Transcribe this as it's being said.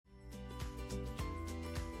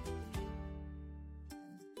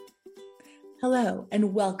Hello,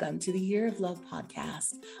 and welcome to the Year of Love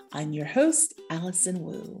podcast. I'm your host, Allison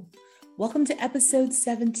Wu. Welcome to episode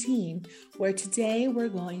 17, where today we're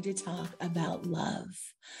going to talk about love.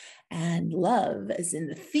 And love is in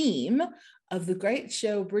the theme of the great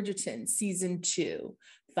show Bridgerton season 2.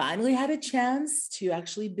 Finally had a chance to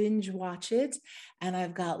actually binge watch it, and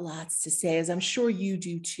I've got lots to say, as I'm sure you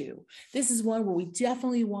do too. This is one where we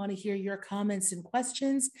definitely want to hear your comments and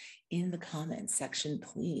questions in the comments section,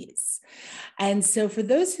 please. And so for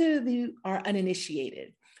those who are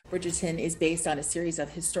uninitiated, Bridgerton is based on a series of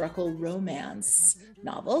historical romance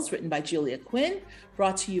novels written by Julia Quinn,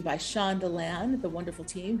 brought to you by Shonda Land, the wonderful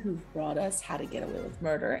team who brought us How to Get Away with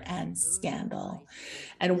Murder and Scandal.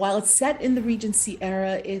 And while it's set in the Regency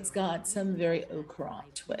era, it's got some very au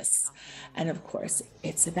courant twists. And of course,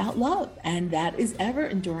 it's about love, and that is ever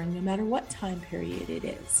enduring no matter what time period it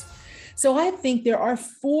is. So I think there are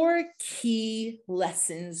 4 key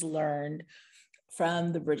lessons learned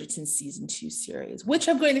from the Bridgerton season 2 series, which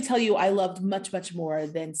I'm going to tell you I loved much, much more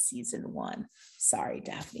than season 1. Sorry,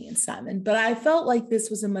 Daphne and Simon, but I felt like this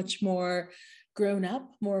was a much more grown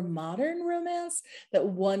up, more modern romance that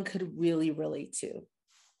one could really relate to.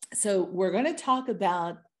 So we're going to talk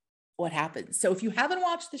about what happens. So if you haven't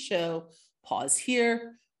watched the show, pause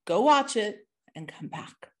here, go watch it, and come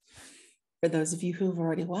back. For those of you who have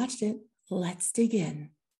already watched it, let's dig in.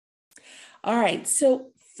 All right,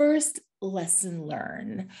 so first lesson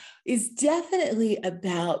learned is definitely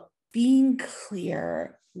about being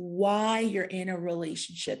clear why you're in a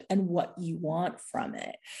relationship and what you want from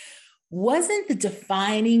it. Wasn't the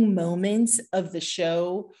defining moment of the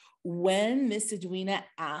show when Miss Edwina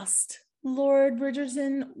asked Lord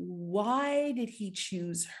Bridgerton, why did he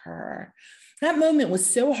choose her? That moment was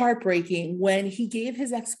so heartbreaking when he gave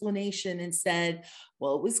his explanation and said,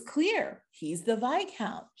 well, it was clear. He's the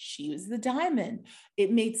Viscount. She was the Diamond.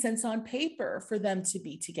 It made sense on paper for them to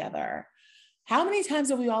be together. How many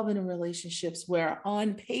times have we all been in relationships where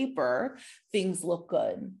on paper things look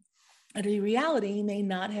good, and in reality may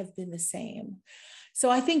not have been the same? So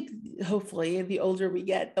I think hopefully the older we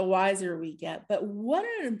get, the wiser we get. But what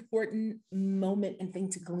an important moment and thing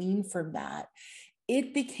to glean from that.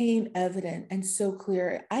 It became evident and so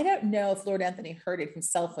clear. I don't know if Lord Anthony heard it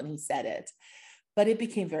himself when he said it, but it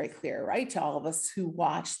became very clear, right, to all of us who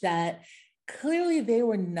watched that clearly they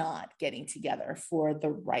were not getting together for the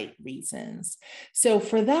right reasons. So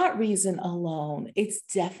for that reason alone, it's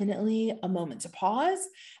definitely a moment to pause,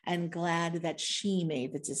 and glad that she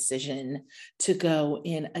made the decision to go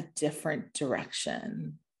in a different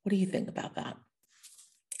direction. What do you think about that?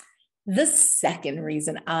 The second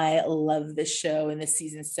reason I love this show and this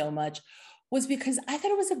season so much was because I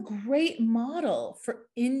thought it was a great model for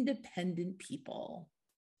independent people.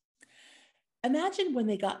 Imagine when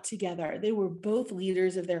they got together, they were both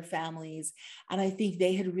leaders of their families, and I think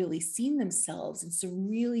they had really seen themselves in some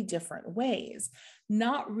really different ways,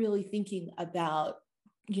 not really thinking about,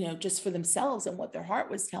 just for themselves and what their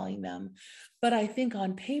heart was telling them. But I think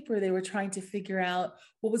on paper, they were trying to figure out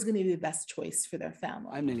what was going to be the best choice for their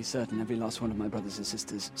family. I'm nearly certain every last one of my brothers and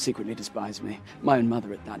sisters secretly despise me, my own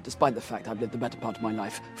mother at that, despite the fact I've lived the better part of my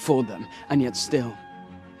life for them, and yet still,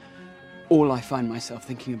 all I find myself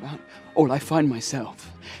thinking about, all I find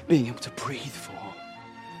myself being able to breathe for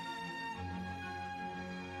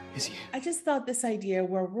is you. I just thought this idea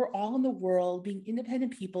where we're all in the world being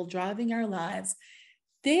independent people, driving our lives,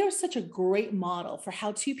 they are such a great model for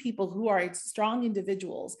how 2 people who are strong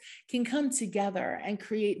individuals can come together and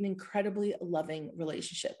create an incredibly loving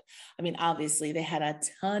relationship. I mean, obviously they had a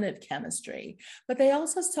ton of chemistry, but they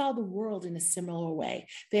also saw the world in a similar way.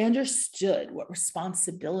 They understood what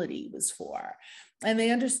responsibility was for, and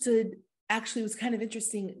they understood, actually, it was kind of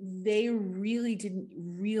interesting, they really didn't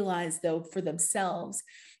realize, though, for themselves,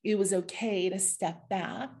 it was okay to step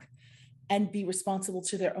back and be responsible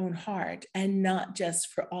to their own heart, and not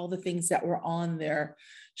just for all the things that were on their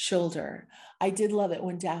shoulder. I did love it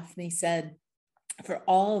when Daphne said, for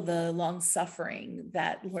all the long suffering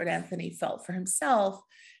that Lord Anthony felt for himself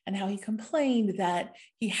and how he complained that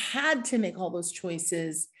he had to make all those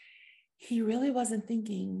choices, he really wasn't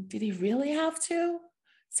thinking, did he really have to?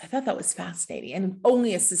 So I thought that was fascinating. And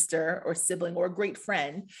only a sister or sibling or a great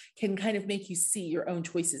friend can kind of make you see your own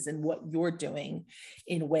choices and what you're doing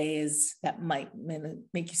in ways that might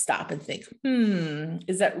make you stop and think,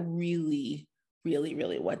 is that really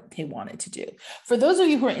what they wanted to do? For those of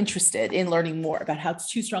you who are interested in learning more about how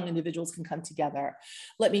 2 strong individuals can come together,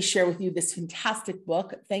 let me share with you this fantastic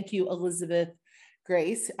book. Thank you, Elizabeth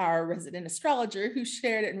Grace, our resident astrologer, who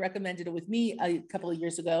shared it and recommended it with me a couple of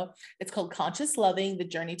years ago. It's called Conscious Loving, The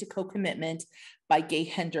Journey to Co-Commitment by Gay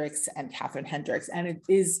Hendricks and Catherine Hendricks. And it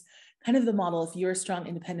is kind of the model. If you're a strong,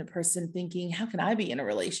 independent person thinking, how can I be in a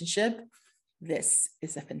relationship? This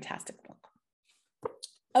is a fantastic book.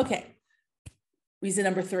 Okay. Reason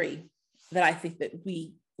number 3 that I think that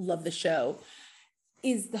we love the show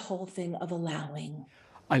is the whole thing of allowing.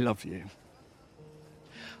 I love you.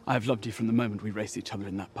 I've loved you from the moment we raced each other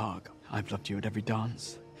in that park. I've loved you at every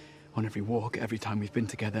dance, on every walk, every time we've been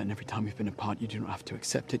together and every time we've been apart. You do not have to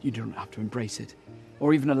accept it. You do not have to embrace it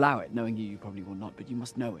or even allow it. Knowing you probably will not, but you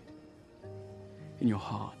must know it. In your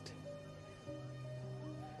heart.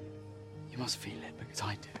 You must feel it because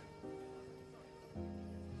I do.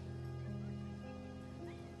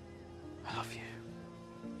 I love you.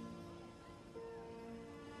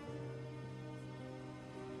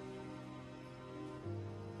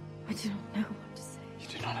 I do not know what to say. You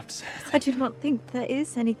do not have to say anything. I do not think there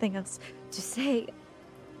is anything else to say.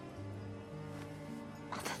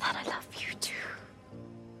 Other than I love you too.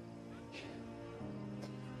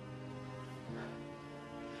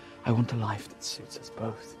 I want a life that suits us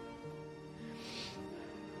both.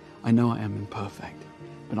 I know I am imperfect,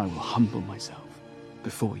 but I will humble myself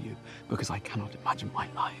before you because I cannot imagine my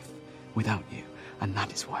life without you, and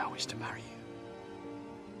that is why I wish to marry you.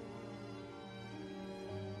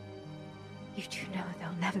 You do know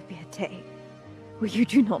there'll never be a day where you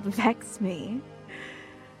do not vex me.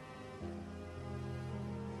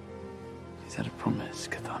 Is that a promise,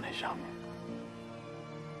 Kathane Sharma?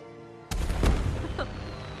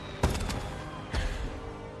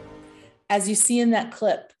 As you see in that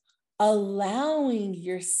clip, allowing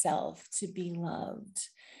yourself to be loved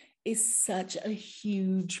is such a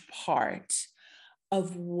huge part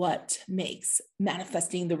of what makes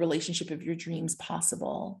manifesting the relationship of your dreams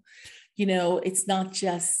possible. You know, it's not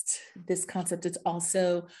just this concept, it's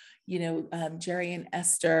also, Jerry and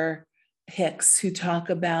Esther Hicks who talk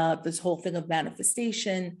about this whole thing of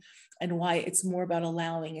manifestation and why it's more about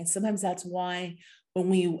allowing. And sometimes that's why when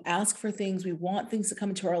we ask for things, we want things to come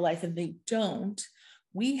into our life and they don't,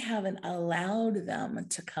 we haven't allowed them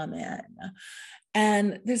to come in.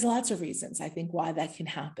 And there's lots of reasons, I think, why that can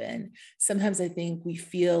happen. Sometimes I think we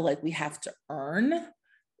feel like we have to earn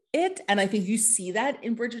it. And I think you see that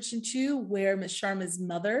in Bridgerton too, where Miss Sharma's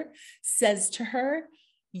mother says to her,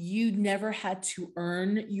 you never had to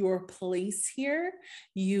earn your place here.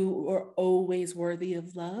 You are always worthy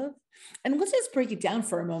of love. And let's just break it down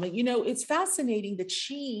for a moment. It's fascinating that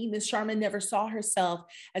Miss Sharma, never saw herself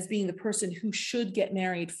as being the person who should get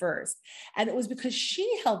married first. And it was because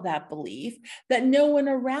she held that belief that no one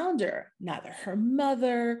around her, neither her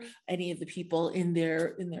mother, any of the people in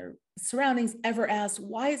their surroundings ever asked,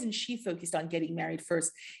 why isn't she focused on getting married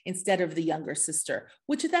first instead of the younger sister,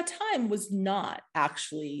 which at that time was not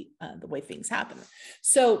actually the way things happen.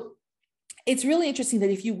 So it's really interesting that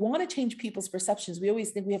if you want to change people's perceptions, we always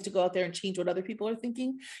think we have to go out there and change what other people are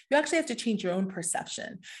thinking. You actually have to change your own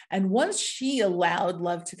perception. And once she allowed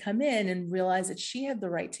love to come in and realized that she had the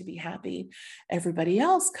right to be happy, everybody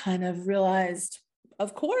else kind of realized,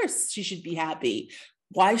 of course, she should be happy.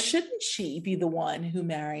 Why shouldn't she be the one who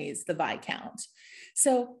marries the Viscount?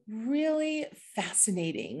 So really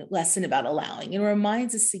fascinating lesson about allowing. It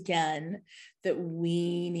reminds us again that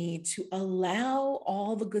we need to allow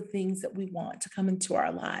all the good things that we want to come into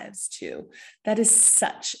our lives too. That is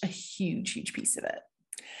such a huge, huge piece of it.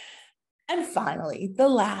 And finally, the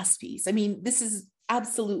last piece. I mean, this is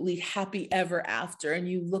absolutely happy ever after, and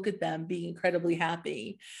you look at them being incredibly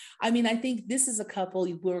happy. I mean, I think this is a couple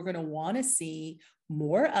we're going to want to see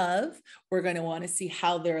more of. We're going to want to see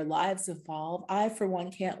how their lives evolve. I, for one,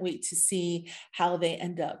 can't wait to see how they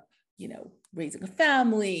end up, raising a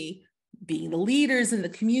family, being the leaders in the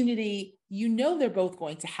community. They're both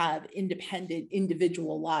going to have independent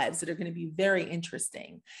individual lives that are going to be very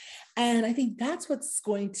interesting. And I think that's what's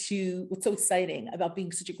so exciting about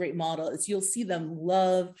being such a great model is you'll see them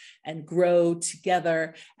love and grow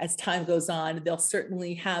together as time goes on. They'll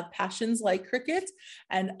certainly have passions like cricket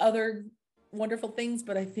and other wonderful things,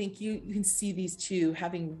 but I think you can see these two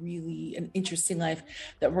having really an interesting life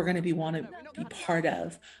that we're going to want to be part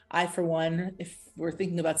of. I, for one, if we're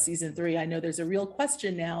thinking about season 3, I know there's a real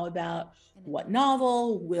question now about what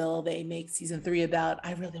novel will they make season 3 about.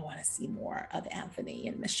 I really want to see more of Anthony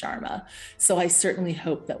and Miss Sharma. So I certainly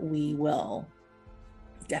hope that we will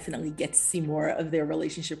definitely get to see more of their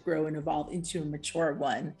relationship grow and evolve into a mature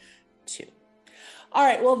one too. All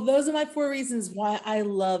right, well, those are my 4 reasons why I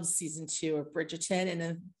love season 2 of Bridgerton,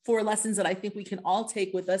 and 4 lessons that I think we can all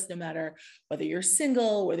take with us, no matter whether you're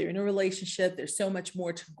single, whether you're in a relationship. There's so much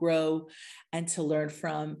more to grow and to learn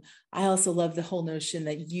from. I also love the whole notion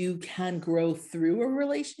that you can grow through a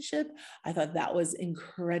relationship. I thought that was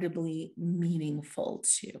incredibly meaningful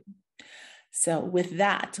too. So with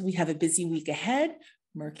that, we have a busy week ahead.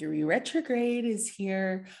 Mercury retrograde is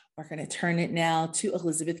here. We're going to turn it now to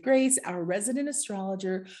Elizabeth Grace, our resident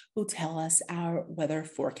astrologer, who will tell us our weather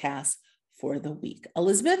forecast for the week.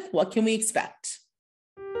 Elizabeth, what can we expect?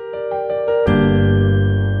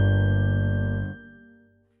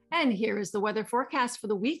 And here is the weather forecast for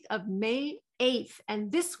the week of May 8th.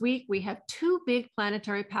 And this week we have two big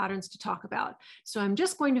planetary patterns to talk about. So I'm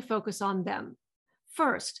just going to focus on them.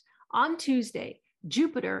 First, on Tuesday,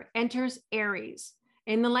 Jupiter enters Aries.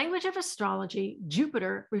 In the language of astrology,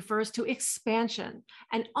 Jupiter refers to expansion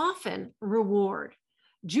and often reward.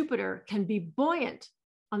 Jupiter can be buoyant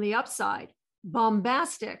on the upside,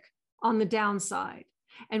 bombastic on the downside.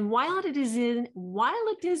 And while it is in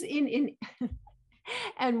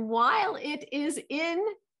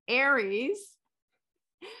Aries,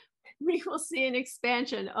 we will see an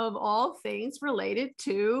expansion of all things related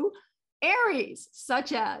to Aries,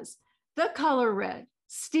 such as the color red,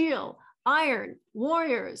 steel, iron,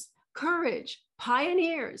 warriors, courage,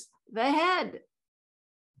 pioneers, the head,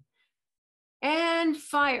 and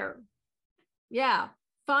fire. Yeah,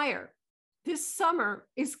 fire. This summer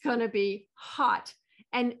is going to be hot,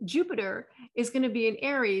 and Jupiter is going to be in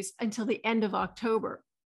Aries until the end of October.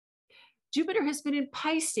 Jupiter has been in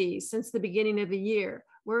Pisces since the beginning of the year,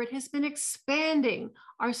 where it has been expanding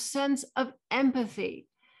our sense of empathy.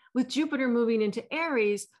 With Jupiter moving into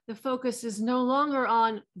Aries, the focus is no longer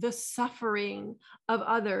on the suffering of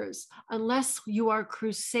others, unless you are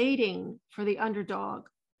crusading for the underdog.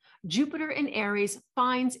 Jupiter in Aries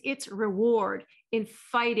finds its reward in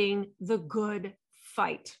fighting the good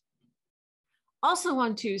fight. Also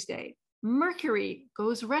on Tuesday, Mercury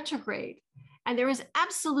goes retrograde, and there is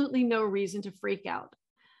absolutely no reason to freak out.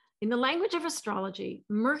 In the language of astrology,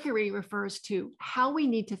 Mercury refers to how we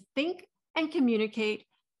need to think and communicate,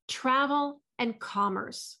 travel, and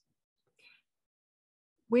commerce.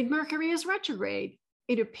 When Mercury is retrograde,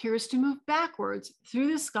 it appears to move backwards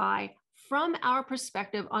through the sky from our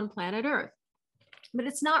perspective on planet Earth. But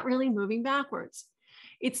it's not really moving backwards.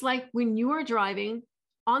 It's like when you are driving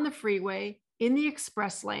on the freeway in the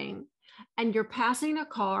express lane and you're passing a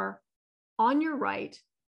car on your right.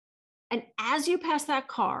 And as you pass that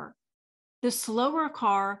car, the slower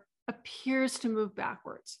car appears to move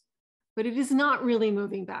backwards, but it is not really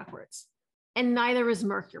moving backwards. And neither is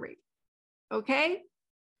Mercury. Okay?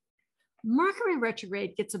 Mercury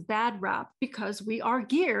retrograde gets a bad rap because we are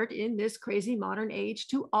geared in this crazy modern age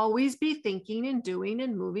to always be thinking and doing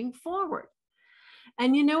and moving forward.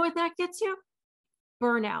 And you know what that gets you?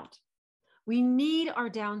 Burnout. We need our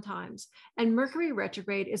downtimes, and Mercury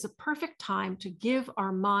retrograde is a perfect time to give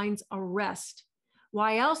our minds a rest.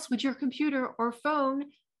 Why else would your computer or phone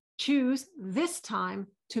choose this time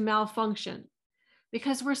to malfunction?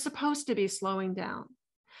 Because we're supposed to be slowing down.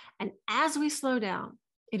 And as we slow down,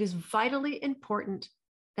 it is vitally important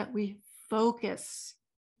that we focus.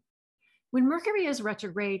 When Mercury is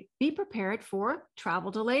retrograde, be prepared for travel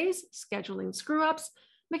delays, scheduling screw-ups,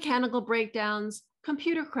 mechanical breakdowns,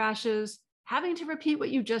 computer crashes, having to repeat what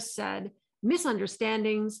you just said,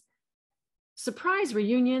 misunderstandings, surprise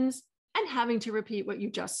reunions, and having to repeat what you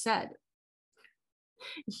just said.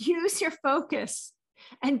 Use your focus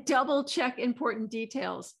and double check important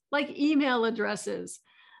details like email addresses,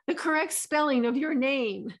 the correct spelling of your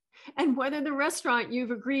name, and whether the restaurant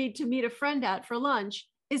you've agreed to meet a friend at for lunch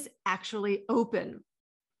is actually open.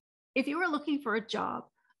 If you are looking for a job,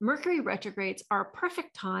 Mercury retrogrades are a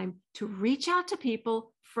perfect time to reach out to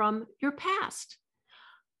people from your past.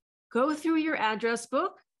 Go through your address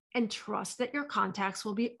book and trust that your contacts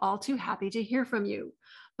will be all too happy to hear from you.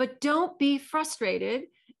 But don't be frustrated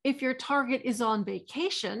if your target is on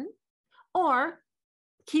vacation or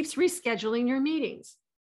keeps rescheduling your meetings.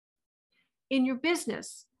 In your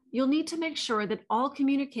business, you'll need to make sure that all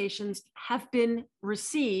communications have been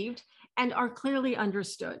received and are clearly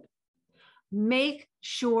understood. Make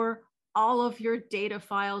sure all of your data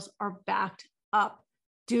files are backed up.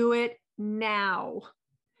 Do it now.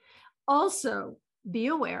 Also, be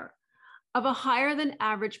aware of a higher than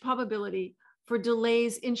average probability for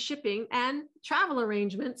delays in shipping and travel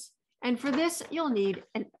arrangements. And for this, you'll need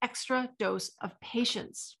an extra dose of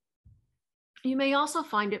patience. You may also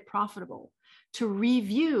find it profitable to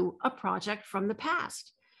review a project from the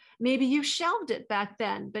past. Maybe you shelved it back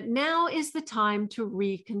then, but now is the time to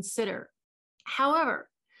reconsider. However,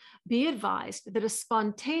 be advised that a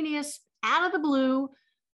spontaneous, out of the blue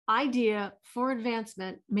idea for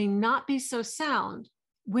advancement may not be so sound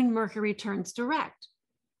when Mercury turns direct.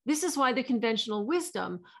 This is why the conventional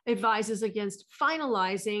wisdom advises against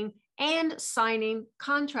finalizing and signing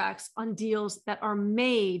contracts on deals that are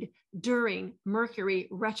made during Mercury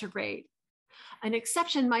retrograde. An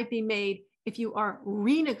exception might be made if you are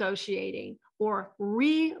renegotiating or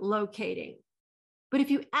relocating. But if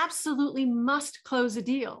you absolutely must close a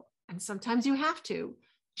deal, and sometimes you have to,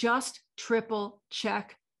 just triple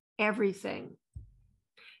check everything.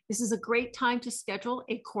 This is a great time to schedule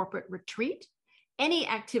a corporate retreat. Any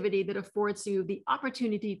activity that affords you the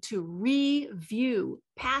opportunity to review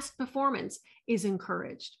past performance is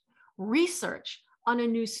encouraged. Research on a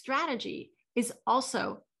new strategy is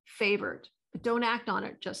also favored, but don't act on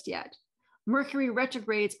it just yet. Mercury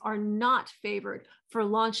retrogrades are not favored for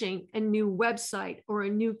launching a new website or a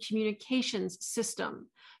new communications system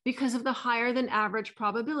because of the higher than average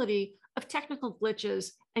probability of technical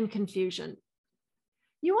glitches and confusion.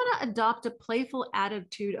 You want to adopt a playful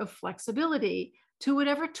attitude of flexibility to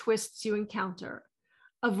whatever twists you encounter.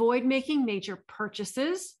 Avoid making major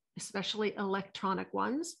purchases, especially electronic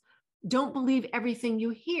ones. Don't believe everything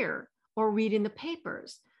you hear or read in the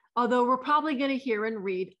papers, although we're probably going to hear and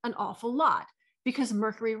read an awful lot because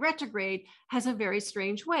Mercury retrograde has a very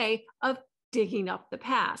strange way of digging up the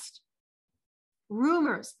past.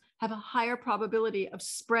 Rumors have a higher probability of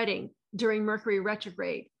spreading during Mercury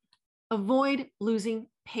retrograde. Avoid losing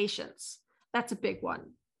patience. That's a big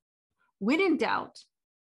one. When in doubt,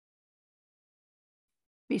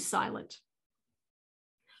 be silent.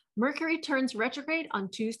 Mercury turns retrograde on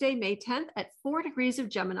Tuesday, May 10th at 4 degrees of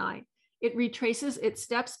Gemini. It retraces its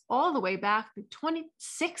steps all the way back to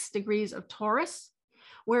 26 degrees of Taurus,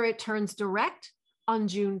 where it turns direct on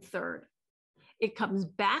June 3rd. It comes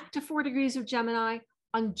back to 4 degrees of Gemini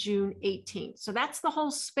on June 18th. So that's the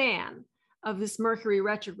whole span of this Mercury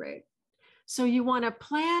retrograde. So you want to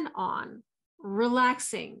plan on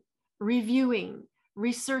relaxing, reviewing,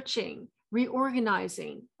 researching,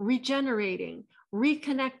 reorganizing, regenerating,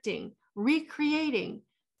 reconnecting, recreating,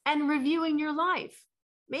 and reviewing your life,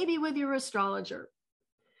 maybe with your astrologer.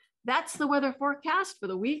 That's the weather forecast for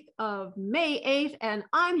the week of May 8th, and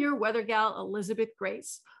I'm your weather gal, Elizabeth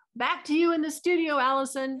Grace. Back to you in the studio,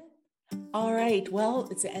 Allison. All right. Well,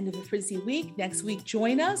 it's the end of a busy week. Next week,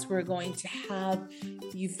 join us. We're going to have,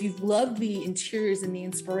 if you've loved the interiors and the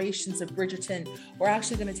inspirations of Bridgerton, we're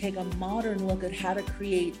actually going to take a modern look at how to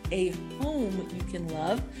create a home you can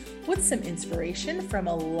love with some inspiration from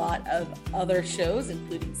a lot of other shows,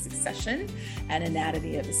 including Succession and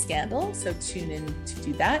Anatomy of a Scandal. So tune in to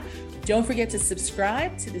do that. Don't forget to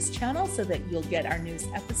subscribe to this channel so that you'll get our newest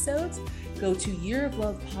episodes. Go to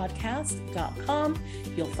yearoflovepodcast.com.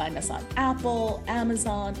 You'll find us on Apple,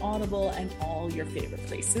 Amazon, Audible, and all your favorite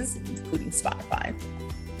places, including Spotify.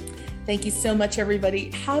 Thank you so much, everybody.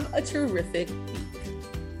 Have a terrific week.